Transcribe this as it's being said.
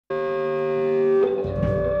Welcome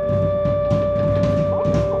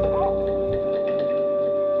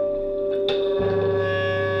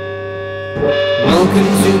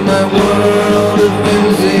to my world of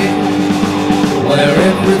whimsy, where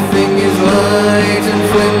everything is light and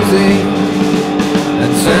flimsy,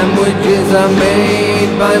 and sandwiches are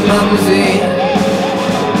made by Mumsy.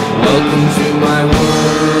 Welcome to my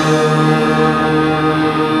world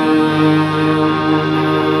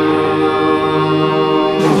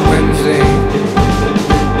of whimsy.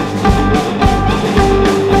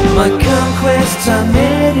 My conquests are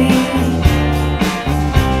many,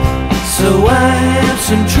 so I have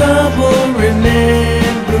some trouble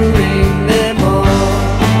remembering them all.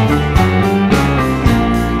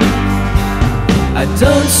 I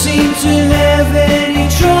don't seem to have any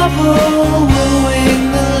trouble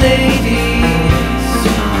wooing the ladies.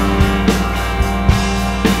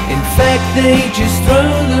 In fact, they just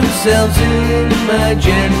throw themselves in my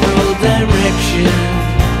general direction.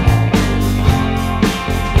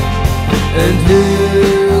 And who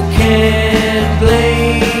can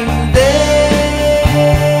blame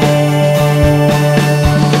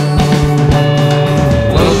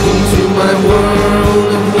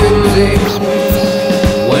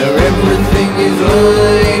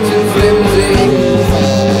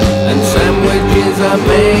are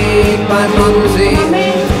made by Mumsy.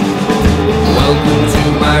 Welcome to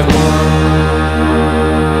my world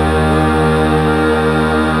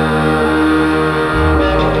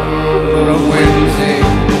of whimsy.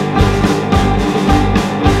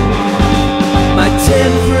 My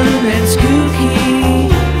temperament's kooky,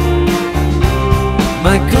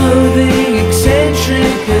 my clothing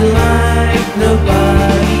eccentric and like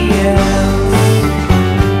nobody else.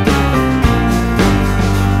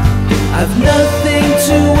 I've nothing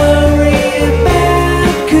to worry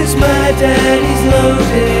about, 'cause my daddy's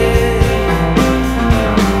loaded.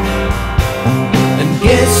 And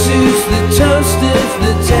guess who's the toast of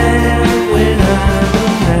the town when I'm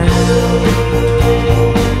around?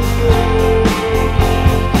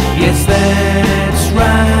 Yes, that's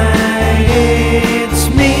right, it's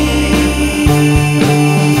me.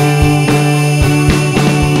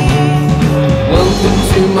 Welcome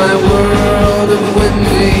to my world of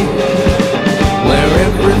whimsy, where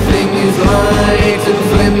everything is light and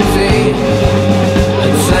flimsy,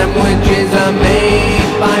 and sandwiches are made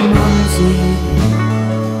by Mumsy.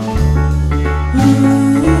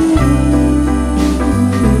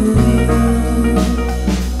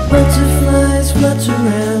 Butterflies flutter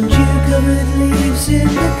around you, covered leaves in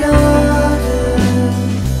the garden.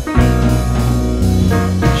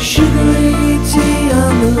 Sugary tea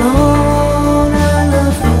on the lawn, I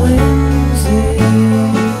love the whimsy.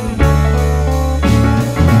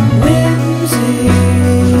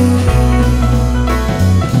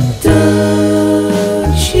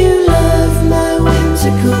 Don't you love my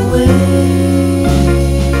whimsical way?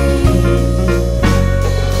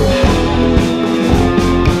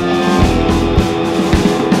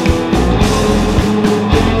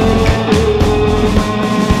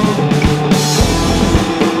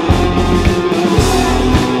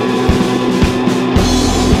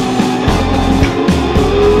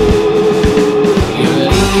 You're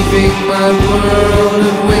leaving my world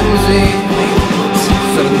of whimsy,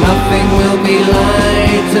 so nothing will be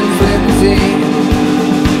light and flimsy,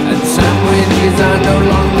 and sandwiches are no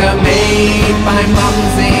longer made by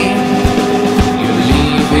Mumsy.